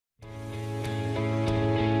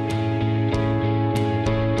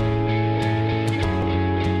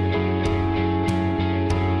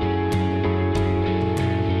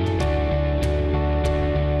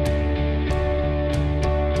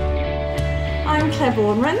I'm Claire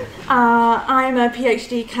Bourneman. I'm a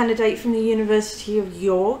PhD candidate from the University of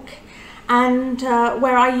York, and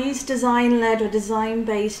where I use design-led or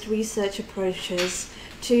design-based research approaches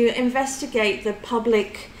to investigate the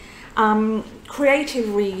public creative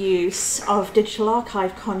reuse of digital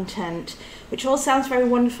archive content, which all sounds very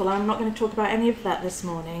wonderful. I'm not going to talk about any of that this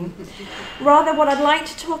morning. Rather, what I'd like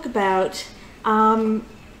to talk about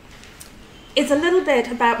is a little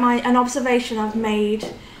bit about an observation I've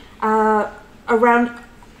made around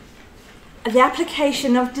the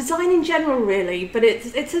application of design in general, really, but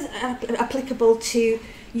it's applicable to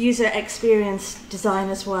user experience design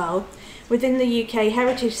as well within the UK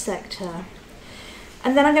heritage sector.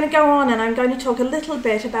 And then I'm going to go on and I'm going to talk a little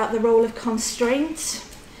bit about the role of constraints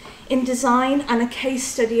in design and a case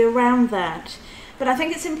study around that. But I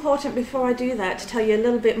think it's important before I do that to tell you a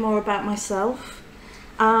little bit more about myself.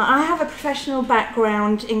 I have a professional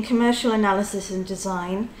background in commercial analysis and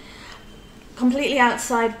design, completely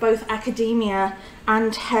outside both academia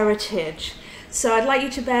and heritage. So I'd like you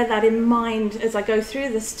to bear that in mind as I go through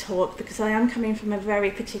this talk, because I am coming from a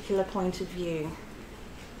very particular point of view.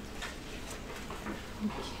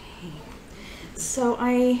 Okay. So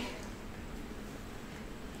I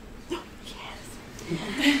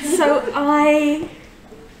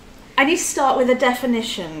need to start with a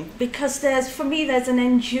definition, because for me there's an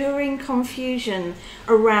enduring confusion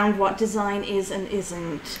around what design is and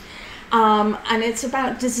isn't. And it's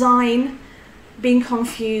about design being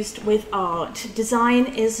confused with art. Design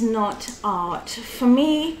is not art. For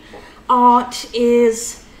me, art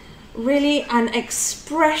is really an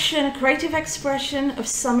expression, a creative expression of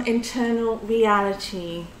some internal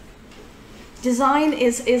reality. Design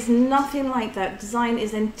is nothing like that. Design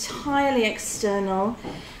is entirely external,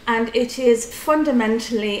 and it is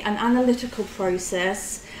fundamentally an analytical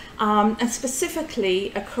process, and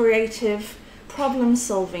specifically a creative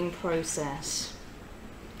problem-solving process.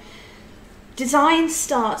 Design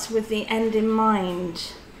starts with the end in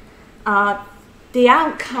mind. The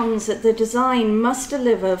outcomes that the design must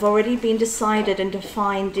deliver have already been decided and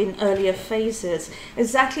defined in earlier phases.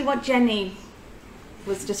 Exactly what Jenny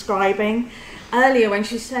was describing earlier when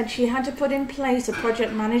she said she had to put in place a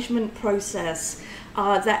project management process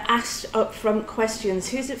that asked upfront questions.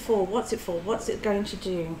 Who's it for? What's it for? What's it going to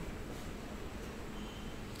do?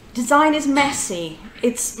 Design is messy.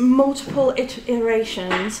 It's multiple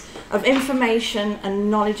iterations of information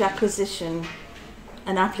and knowledge acquisition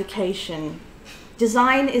and application.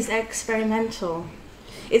 Design is experimental.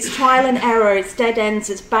 It's trial and error, it's dead ends,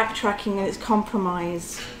 it's backtracking, and it's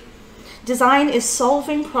compromise. Design is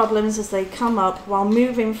solving problems as they come up while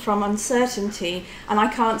moving from uncertainty, and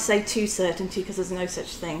I can't say to certainty because there's no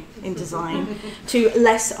such thing in design, to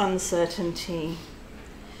less uncertainty.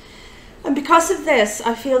 And because of this,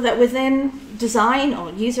 I feel that within design,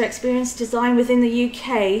 or user experience design within the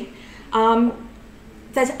UK,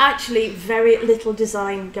 there's actually very little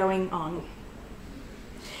design going on.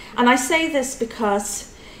 And I say this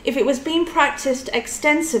because if it was being practiced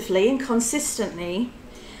extensively and consistently,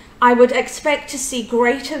 I would expect to see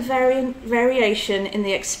greater variation in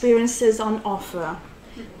the experiences on offer,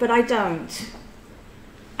 but I don't.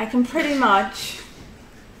 I can pretty much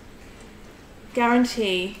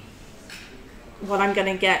guarantee what I'm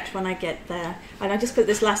going to get when I get there. And I just put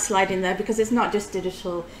this last slide in there because it's not just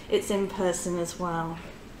digital, it's in person as well.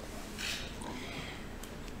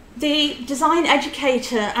 The design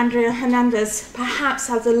educator, Andrea Hernandez, perhaps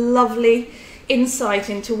has a lovely insight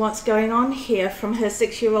into what's going on here from her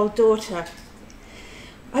 6-year-old daughter.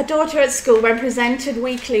 Her daughter at school, when presented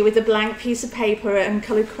weekly with a blank piece of paper and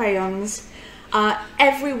coloured crayons,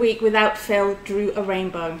 every week without fail drew a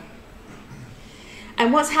rainbow.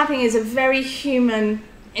 And what's happening is a very human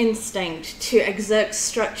instinct to exert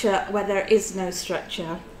structure where there is no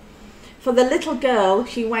structure. For the little girl,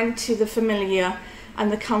 she went to the familiar and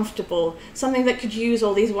the comfortable, something that could use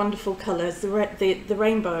all these wonderful colours, the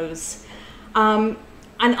rainbows. And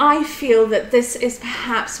I feel that this is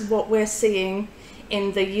perhaps what we're seeing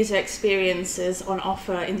in the user experiences on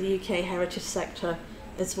offer in the UK heritage sector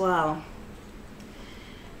as well.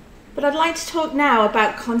 But I'd like to talk now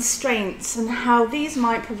about constraints and how these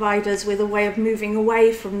might provide us with a way of moving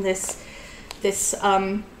away from this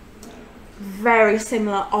very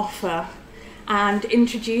similar offer and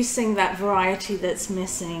introducing that variety that's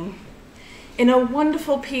missing. In a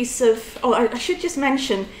wonderful piece of, I should just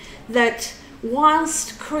mention that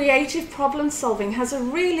whilst creative problem solving has a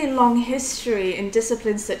really long history in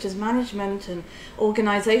disciplines such as management and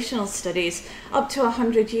organizational studies, up to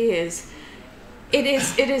 100 years, it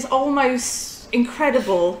is almost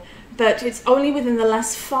incredible, but it's only within the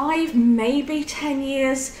last 5, maybe 10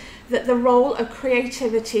 years that the role of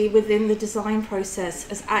creativity within the design process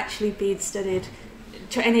has actually been studied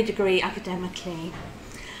to any degree academically.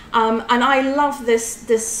 And I love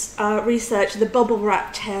this research, the bubble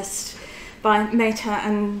wrap test by Mehta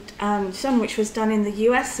and Son, which was done in the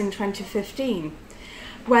US in 2015,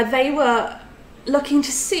 where they were looking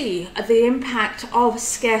to see the impact of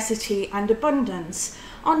scarcity and abundance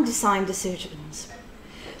on design decisions.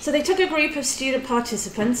 So they took a group of student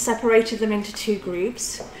participants, separated them into two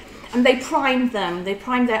groups, and they primed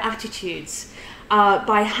their attitudes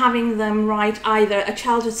by having them write either a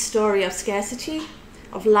childhood story of scarcity,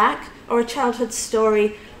 of lack, or a childhood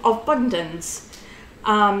story of abundance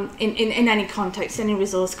in any context, any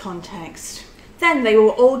resource context. Then they were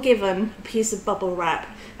all given a piece of bubble wrap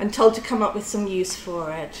and told to come up with some use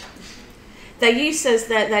for it. Their uses,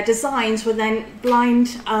 their designs were then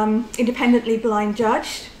independently blind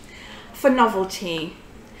judged for novelty.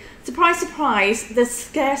 Surprise, surprise, the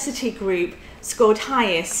scarcity group scored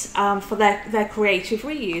highest for their creative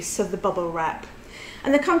reuse of the bubble wrap.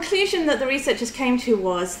 And the conclusion that the researchers came to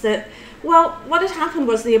was that, well, what had happened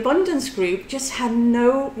was the abundance group just had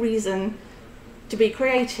no reason to be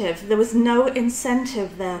creative. There was no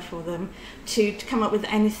incentive there for them to come up with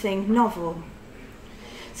anything novel.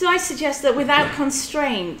 So I suggest that without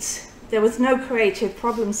constraints, there was no creative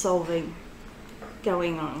problem solving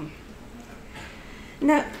going on.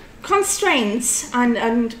 Now, constraints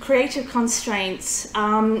and creative constraints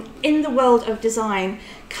in the world of design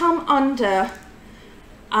come under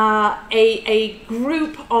a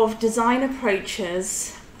group of design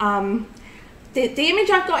approaches. The image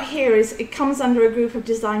I've got here it comes under a group of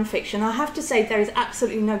design fiction. I have to say there is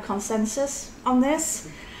absolutely no consensus on this.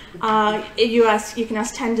 You can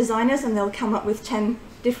ask 10 designers and they'll come up with 10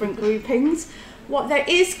 different groupings. What there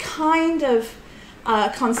is kind of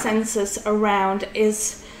consensus around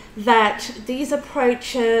is that these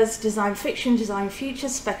approaches, design fiction, design future,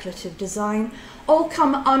 speculative design, all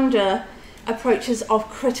come under approaches of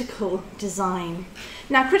critical design.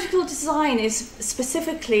 Now, critical design is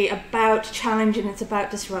specifically about challenge and it's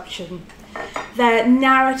about disruption. They're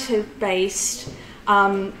narrative-based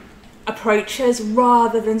approaches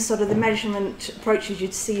rather than sort of the measurement approaches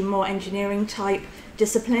you'd see in more engineering-type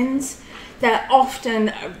disciplines. They're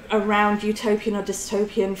often around utopian or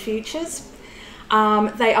dystopian futures.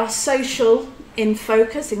 They are social in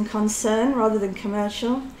focus, in concern, rather than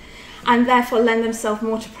commercial, and therefore lend themselves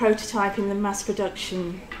more to prototyping than mass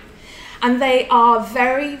production. And they are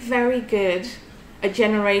very, very good at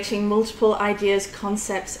generating multiple ideas,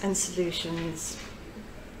 concepts, and solutions.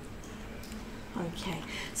 Okay,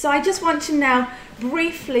 so I just want to now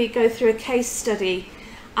briefly go through a case study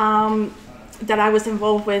that I was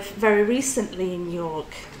involved with very recently in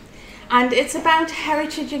York. And it's about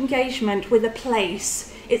heritage engagement with a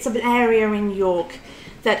place. It's an area in York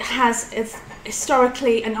that has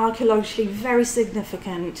historically and archaeologically very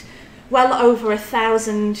significant, well over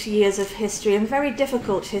 1,000 years of history and very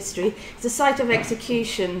difficult history. It's a site of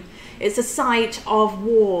execution. It's a site of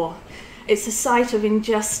war. It's a site of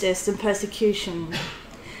injustice and persecution.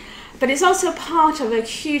 But it's also part of a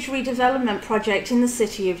huge redevelopment project in the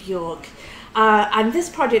city of York. And this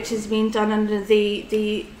project is being done under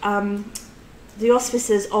the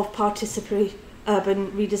auspices of participatory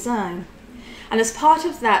urban redesign. And as part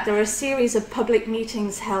of that, there are a series of public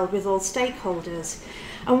meetings held with all stakeholders.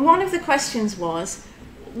 And one of the questions was,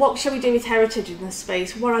 what shall we do with heritage in this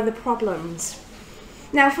space? What are the problems?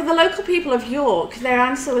 Now, for the local people of York, their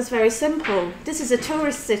answer was very simple. This is a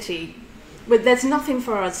tourist city, but there's nothing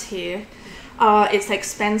for us here. It's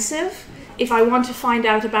expensive. If I want to find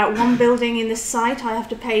out about one building in this site, I have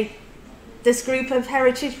to pay this group of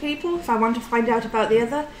heritage people. If I want to find out about the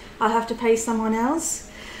other, I'll have to pay someone else.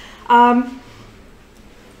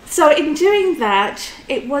 So in doing that,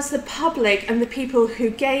 it was the public and the people who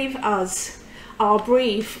gave us our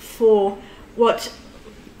brief for what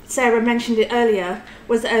Sarah mentioned it earlier,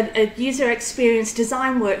 was a user experience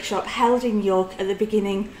design workshop held in York at the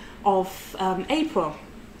beginning of April.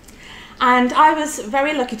 And I was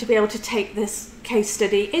very lucky to be able to take this case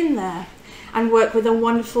study in there and work with a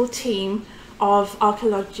wonderful team of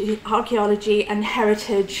archaeology and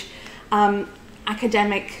heritage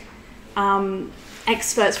academic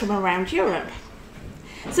experts from around Europe.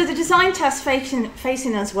 So the design task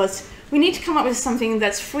facing us was, we need to come up with something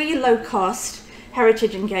that's free, low-cost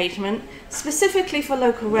heritage engagement, specifically for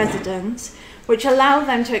local residents, which allow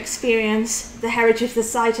them to experience the heritage of the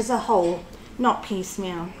site as a whole, not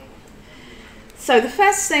piecemeal. So the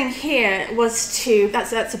first thing here was to,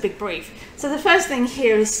 that's a big brief. So the first thing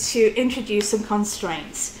here is to introduce some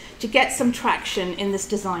constraints, to get some traction in this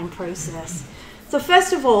design process. So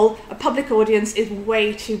first of all, a public audience is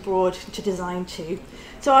way too broad to design to.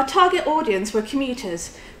 So our target audience were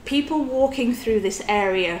commuters, people walking through this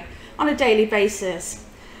area on a daily basis.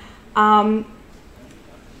 So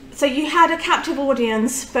you had a captive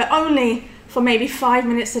audience, but only for maybe 5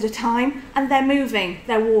 minutes at a time, and they're moving,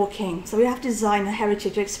 they're walking. So we have to design a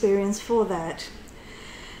heritage experience for that.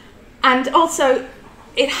 And also,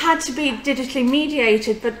 it had to be digitally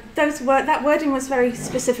mediated, but that wording was very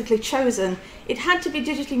specifically chosen. It had to be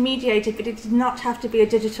digitally mediated, but it did not have to be a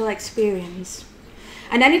digital experience.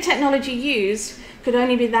 And any technology used could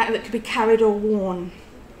only be that could be carried or worn.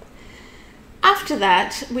 After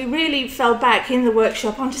that, we really fell back in the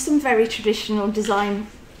workshop onto some very traditional design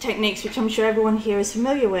techniques, which I'm sure everyone here is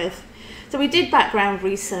familiar with. So we did background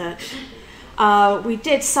research. We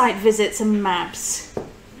did site visits and maps.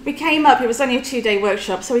 We came up, it was only a 2-day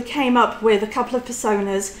workshop, so we came up with a couple of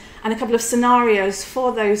personas and a couple of scenarios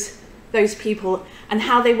for those people and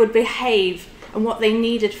how they would behave and what they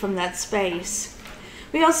needed from that space.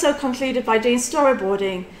 We also concluded by doing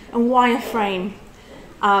storyboarding and wireframe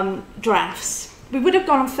drafts. We would have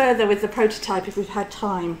gone further with the prototype if we'd had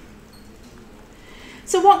time.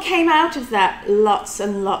 So what came out of that? Lots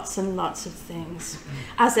and lots and lots of things,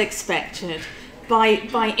 as expected.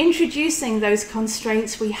 By introducing those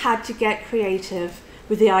constraints, we had to get creative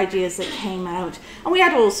with the ideas that came out. And we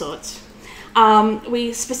had all sorts.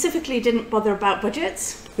 We specifically didn't bother about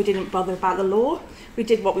budgets. We didn't bother about the law. We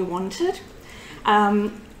did what we wanted.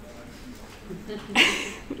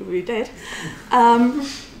 We did.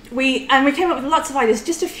 We came up with lots of ideas,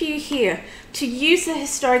 just a few here, to use the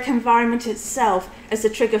historic environment itself as a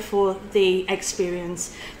trigger for the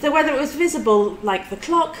experience. So whether it was visible, like the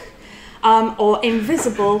clock, or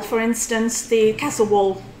invisible, for instance, the castle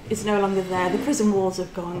wall is no longer there, the prison walls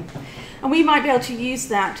have gone. And we might be able to use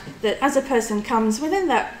that as a person comes within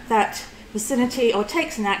that vicinity or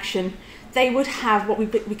takes an action, they would have what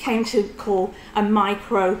we came to call a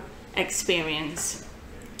micro experience.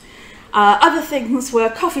 Other things were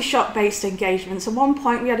coffee shop based engagements. At one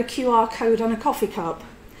point we had a QR code on a coffee cup.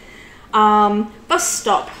 Bus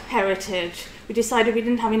stop heritage. We decided we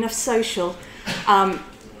didn't have enough social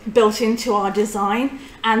built into our design,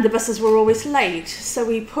 and the buses were always late, so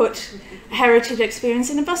we put heritage experience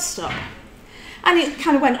in a bus stop. And it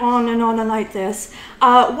kind of went on and like this.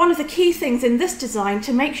 One of the key things in this design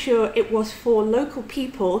to make sure it was for local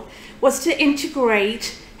people was to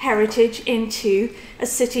integrate heritage into a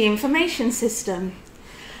city information system.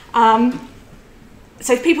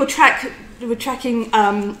 So if people were checking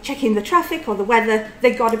the traffic or the weather,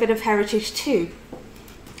 they got a bit of heritage too.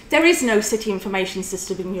 There is no city information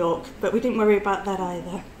system in York, but we didn't worry about that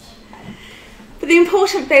either. But the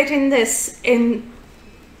important bit in this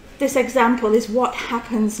example is what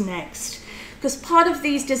happens next. Because part of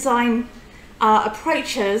these design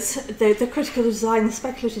approaches, the critical design, the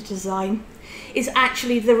speculative design, is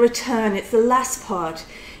actually the return. It's the last part.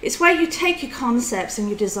 It's where you take your concepts and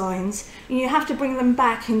your designs and you have to bring them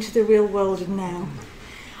back into the real world and now.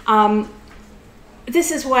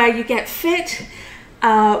 This is where you get fit,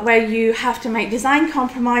 where you have to make design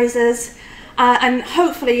compromises, and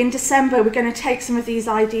hopefully in December we're going to take some of these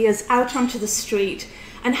ideas out onto the street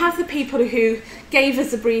and have the people who gave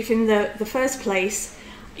us the brief in the first place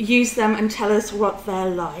use them and tell us what they're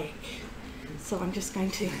like. So I'm just going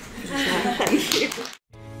to thank you.